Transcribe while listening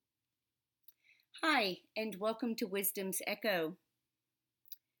Hi, and welcome to Wisdom's Echo.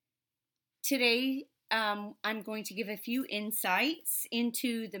 Today, I'm going to give a few insights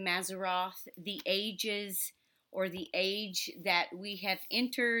into the Mazzaroth, the ages or the age that we have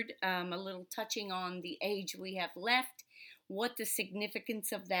entered, a little touching on the age we have left, what the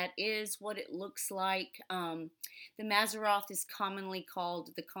significance of that is, what it looks like. The Mazzaroth is commonly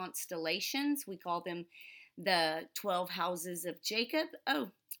called the constellations. We call them the 12 houses of Jacob.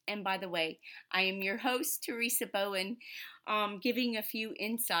 Oh, and by the way, I am your host, Teresa Bowen, giving a few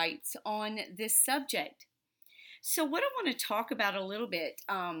insights on this subject. So, what I want to talk about a little bit,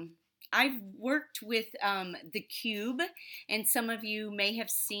 I've worked with the cube, and some of you may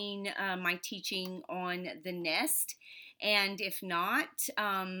have seen my teaching on the nest. And if not,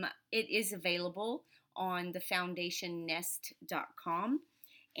 it is available on thefoundationnest.com,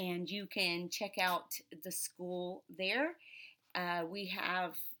 and you can check out the school there. We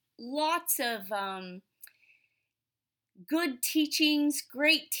have lots of good teachings,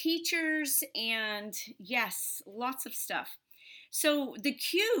 great teachers, and yes, lots of stuff. So, the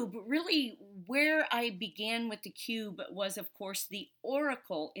cube, really, where I began with the cube was, of course, the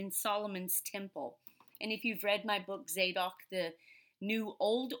oracle in Solomon's temple. And if you've read my book, Zadok, the New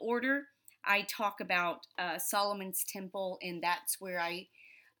Old Order, I talk about Solomon's temple, and that's where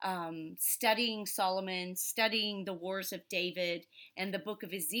studying Solomon, studying the Wars of David, and the book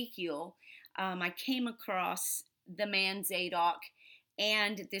of Ezekiel, I came across the man Zadok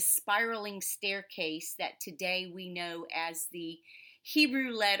and this spiraling staircase that today we know as the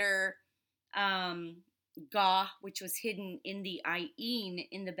Hebrew letter um, Ga, which was hidden in the Ayin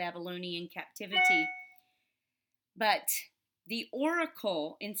in the Babylonian captivity. But the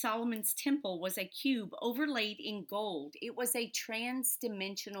oracle in Solomon's temple was a cube overlaid in gold. It was a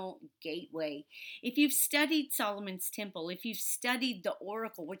trans-dimensional gateway. If you've studied Solomon's temple, if you've studied the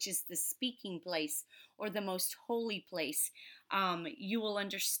oracle, which is the speaking place or the most holy place, you will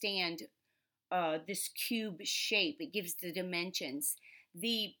understand this cube shape. It gives the dimensions.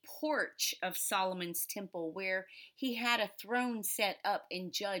 The porch of Solomon's temple, where he had a throne set up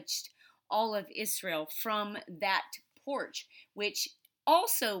and judged all of Israel from that porch, which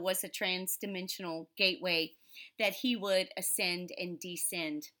also was a trans-dimensional gateway that he would ascend and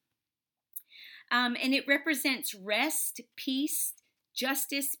descend. And it represents rest, peace,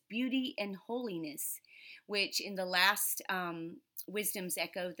 justice, beauty, and holiness, which in the last Wisdom's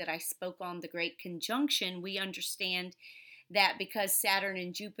Echo that I spoke on, the Great Conjunction, we understand that because Saturn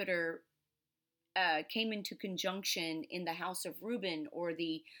and Jupiter came into conjunction in the house of Reuben, or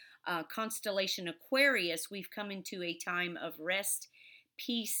the constellation Aquarius, we've come into a time of rest,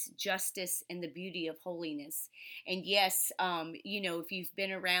 peace, justice, and the beauty of holiness. And yes, if you've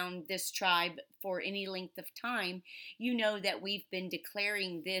been around this tribe for any length of time, you know that we've been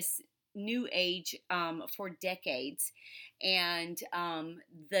declaring this new age for decades. And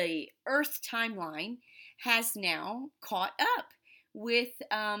the Earth timeline has now caught up with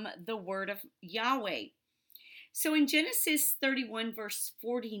the word of Yahweh. So in Genesis 31, verse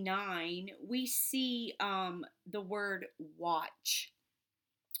 49, we see the word watch,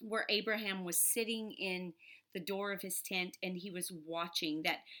 where Abraham was sitting in the door of his tent and he was watching,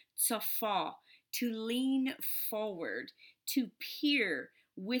 that tzafah, to lean forward, to peer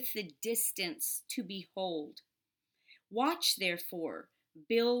with the distance to behold. Watch, therefore,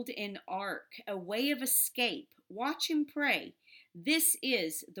 build an ark, a way of escape. Watch and pray. This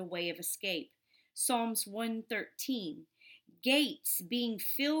is the way of escape. Psalms 113. Gates being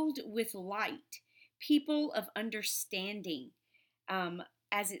filled with light, people of understanding,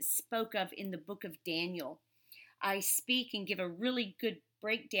 as it's spoke of in the book of Daniel. I speak and give a really good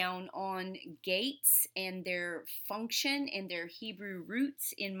breakdown on gates and their function and their Hebrew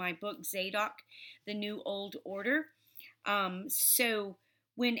roots in my book, Zadok, the New Old Order. So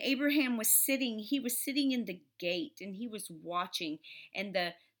when Abraham was sitting, he was sitting in the gate and he was watching. And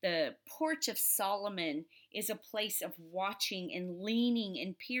the porch of Solomon is a place of watching and leaning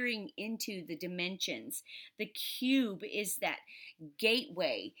and peering into the dimensions. The cube is that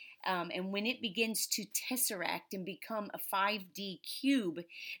gateway. And when it begins to tesseract and become a 5D cube,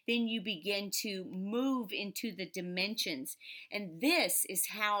 then you begin to move into the dimensions. And this is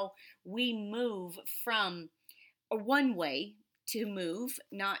how we move from one way to move,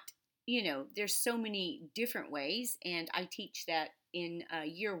 not, there's so many different ways, and I teach that in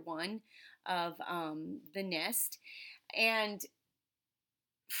year one of the nest. And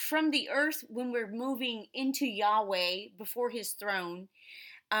from the earth, when we're moving into Yahweh before his throne,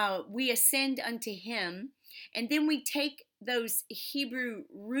 we ascend unto him, and then we take those Hebrew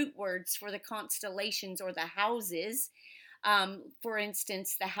root words for the constellations or the houses, For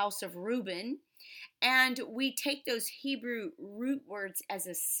instance, the house of Reuben. And we take those Hebrew root words as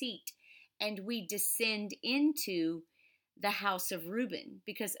a seat and we descend into the house of Reuben.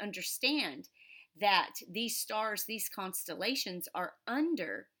 Because understand that these stars, these constellations are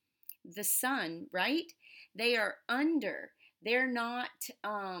under the sun, right? They are under, they're not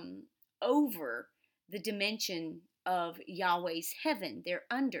over the dimension of Yahweh's heaven. They're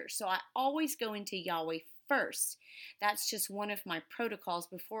under. So I always go into Yahweh first. That's just one of my protocols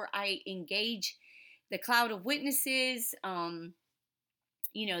before I engage the cloud of witnesses, the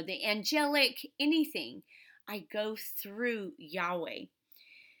angelic, anything. I go through Yahweh.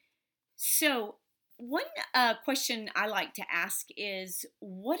 So, one question I like to ask is,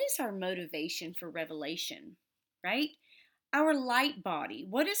 what is our motivation for revelation, right? Our light body.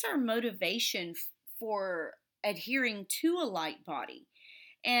 What is our motivation for adhering to a light body?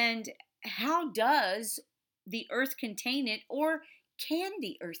 And how does the earth contain it, or can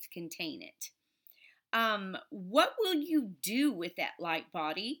the earth contain it? What will you do with that light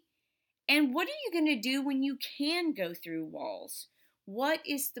body? And what are you going to do when you can go through walls? What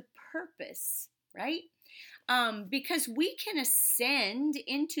is the purpose, right? Because we can ascend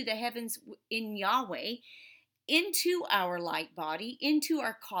into the heavens in Yahweh, into our light body, into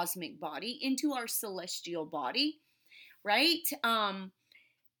our cosmic body, into our celestial body, right?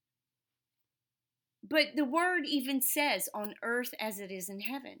 But the word even says on earth as it is in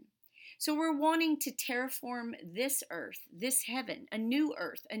heaven. So we're wanting to terraform this earth, this heaven, a new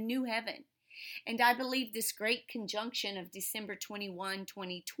earth, a new heaven. And I believe this great conjunction of December 21,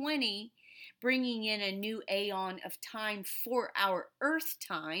 2020, bringing in a new aeon of time for our earth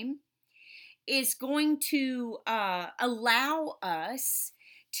time, is going to allow us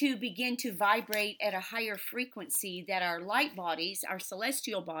to begin to vibrate at a higher frequency that our light bodies, our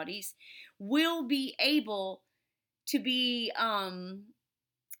celestial bodies, will be able to be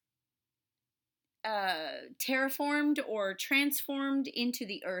terraformed or transformed into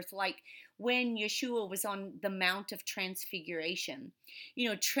the earth, like when Yeshua was on the Mount of Transfiguration.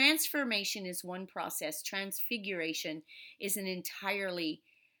 Transformation is one process. Transfiguration is an entirely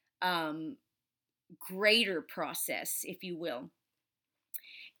greater process, if you will.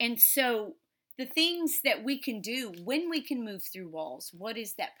 And so the things that we can do when we can move through walls, what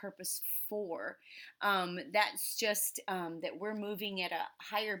is that purpose for? That's just that we're moving at a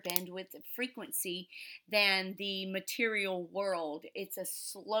higher bandwidth of frequency than the material world. It's a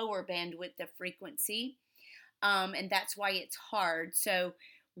slower bandwidth of frequency, and that's why it's hard. So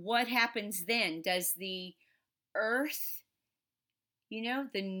what happens then? Does the earth,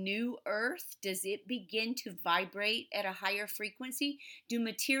 the new earth, does it begin to vibrate at a higher frequency? Do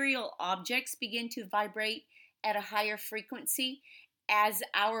material objects begin to vibrate at a higher frequency as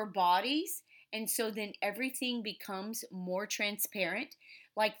our bodies? And so then everything becomes more transparent,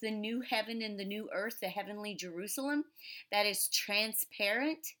 like the new heaven and the new earth, the heavenly Jerusalem, that is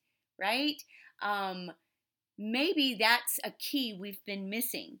transparent, right? Maybe that's a key we've been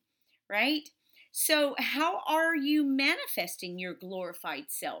missing, right? So, how are you manifesting your glorified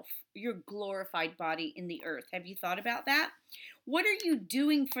self, your glorified body in the earth? Have you thought about that? What are you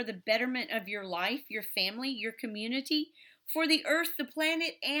doing for the betterment of your life, your family, your community, for the earth, the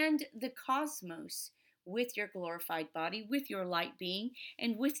planet, and the cosmos with your glorified body, with your light being,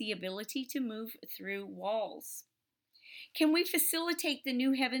 and with the ability to move through walls? Can we facilitate the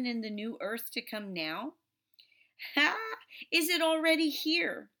new heaven and the new earth to come now? Is it already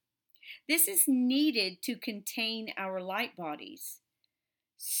here? This is needed to contain our light bodies.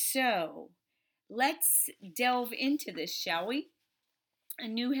 So, let's delve into this, shall we? A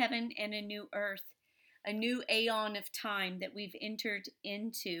new heaven and a new earth, a new aeon of time that we've entered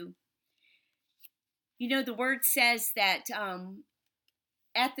into. The word says that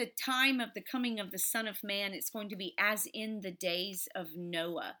at the time of the coming of the Son of Man, it's going to be as in the days of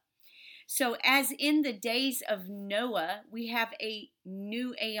Noah. So as in the days of Noah, we have a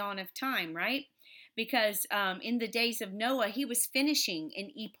new aeon of time, right? Because in the days of Noah, he was finishing an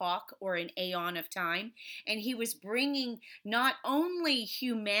epoch or an aeon of time, and he was bringing not only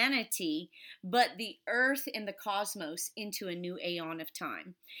humanity, but the earth and the cosmos into a new aeon of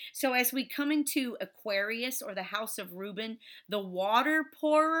time. So as we come into Aquarius, or the house of Reuben, the water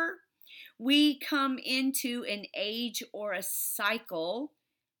pourer, we come into an age or a cycle,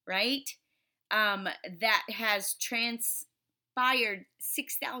 right? That has transpired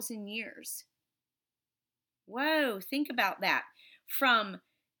 6,000 years. Whoa, think about that. From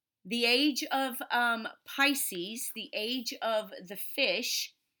the age of Pisces, the age of the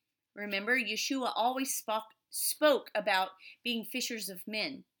fish. Remember, Yeshua always spoke about being fishers of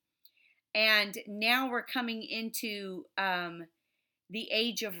men. And now we're coming into the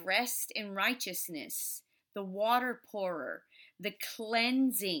age of rest and righteousness, the water pourer, the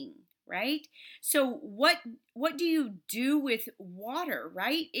cleansing, right? So what do you do with water,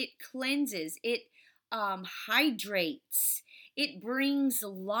 right? It cleanses, it hydrates, it brings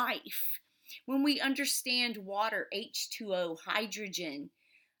life. When we understand water, H2O, hydrogen,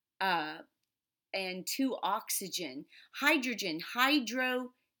 uh, and two oxygen, hydrogen,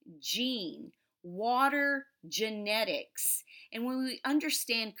 hydrogene, water genetics. And when we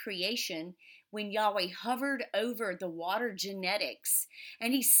understand creation, when Yahweh hovered over the water genetics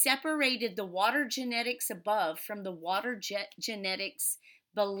and he separated the water genetics above from the water genetics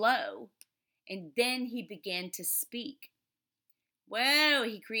below, and then he began to speak. Whoa,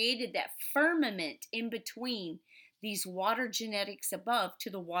 he created that firmament in between these water genetics above to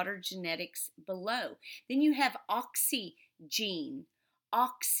the water genetics below. Then you have oxygene,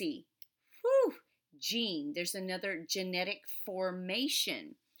 oxy, whew, gene. There's another genetic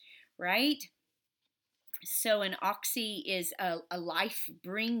formation, right? So an oxy is a life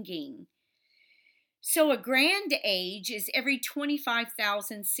bringing. So a grand age is every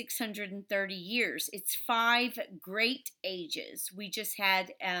 25,630 years. It's 5 great ages. We just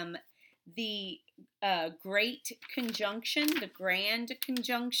had the great conjunction, the grand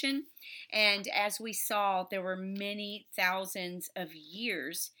conjunction. And as we saw, there were many thousands of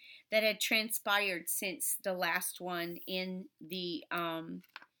years that had transpired since the last one in the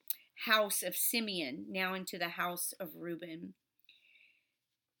house of Simeon, now into the house of Reuben.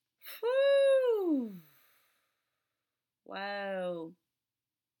 Whew. Whoa.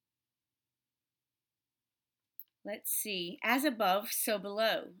 Let's see. As above, so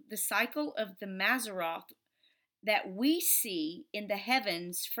below. The cycle of the Mazzaroth that we see in the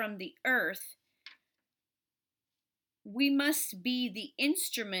heavens from the earth, we must be the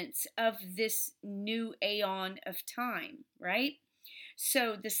instruments of this new aeon of time, right?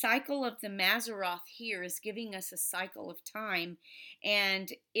 So the cycle of the Mazzaroth here is giving us a cycle of time,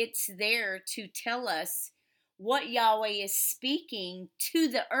 and it's there to tell us what Yahweh is speaking to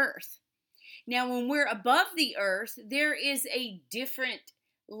the earth. Now, when we're above the earth, there is a different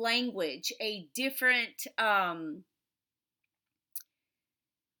language, a different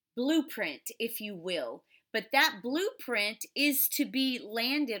blueprint, if you will. But that blueprint is to be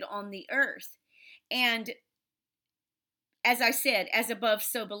landed on the earth. And as I said, as above,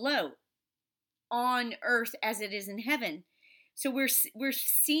 so below, on earth as it is in heaven. So we're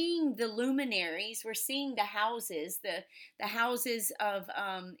seeing the luminaries, we're seeing the houses, the houses of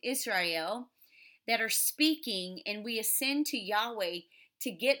Israel that are speaking, and we ascend to Yahweh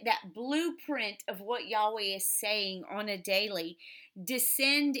to get that blueprint of what Yahweh is saying on a daily.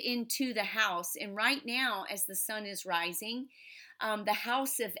 Descend into the house, and right now, as the sun is rising, the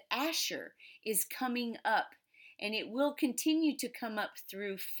house of Asher is coming up, and it will continue to come up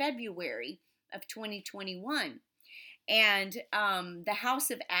through February of 2021. And the house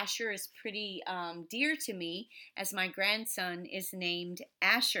of Asher is pretty dear to me, as my grandson is named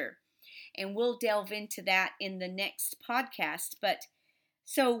Asher. And we'll delve into that in the next podcast. But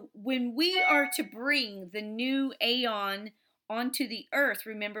so when we are to bring the new aeon onto the earth,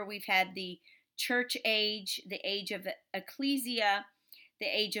 remember we've had the church age, the age of ecclesia, the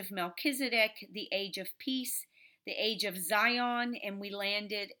age of Melchizedek, the age of peace, the age of Zion, and we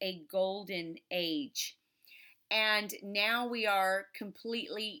landed a golden age. And now we are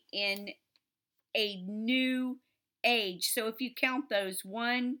completely in a new age. So if you count those,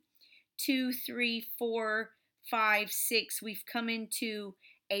 1, 2, 3, 4, 5, 6, we've come into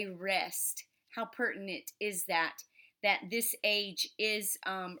a rest. How pertinent is that? That this age is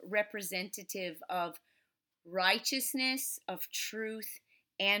representative of righteousness, of truth,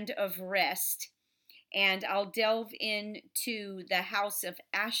 and of rest. And I'll delve into the house of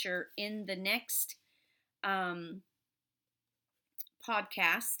Asher in the next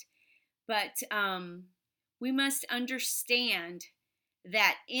podcast. But we must understand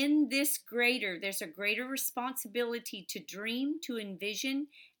that in this there's a greater responsibility to dream, to envision,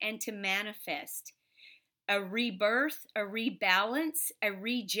 and to manifest. A rebirth, a rebalance, a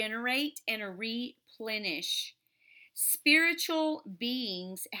regenerate, and a replenish. Spiritual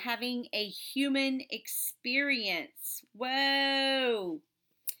beings having a human experience. Whoa!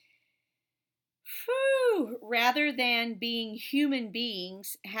 Whew. Rather than being human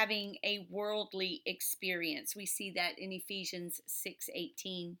beings having a worldly experience. We see that in Ephesians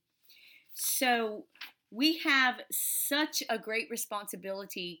 6:18. So we have such a great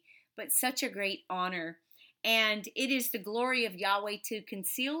responsibility, but such a great honor. And it is the glory of Yahweh to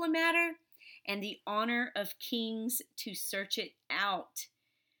conceal a matter and the honor of kings to search it out.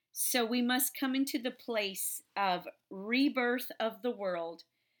 So we must come into the place of rebirth of the world,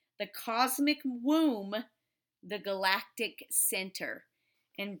 the cosmic womb, the galactic center,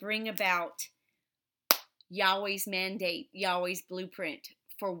 and bring about Yahweh's mandate, Yahweh's blueprint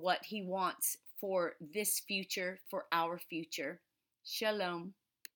for what he wants for this future, for our future. Shalom.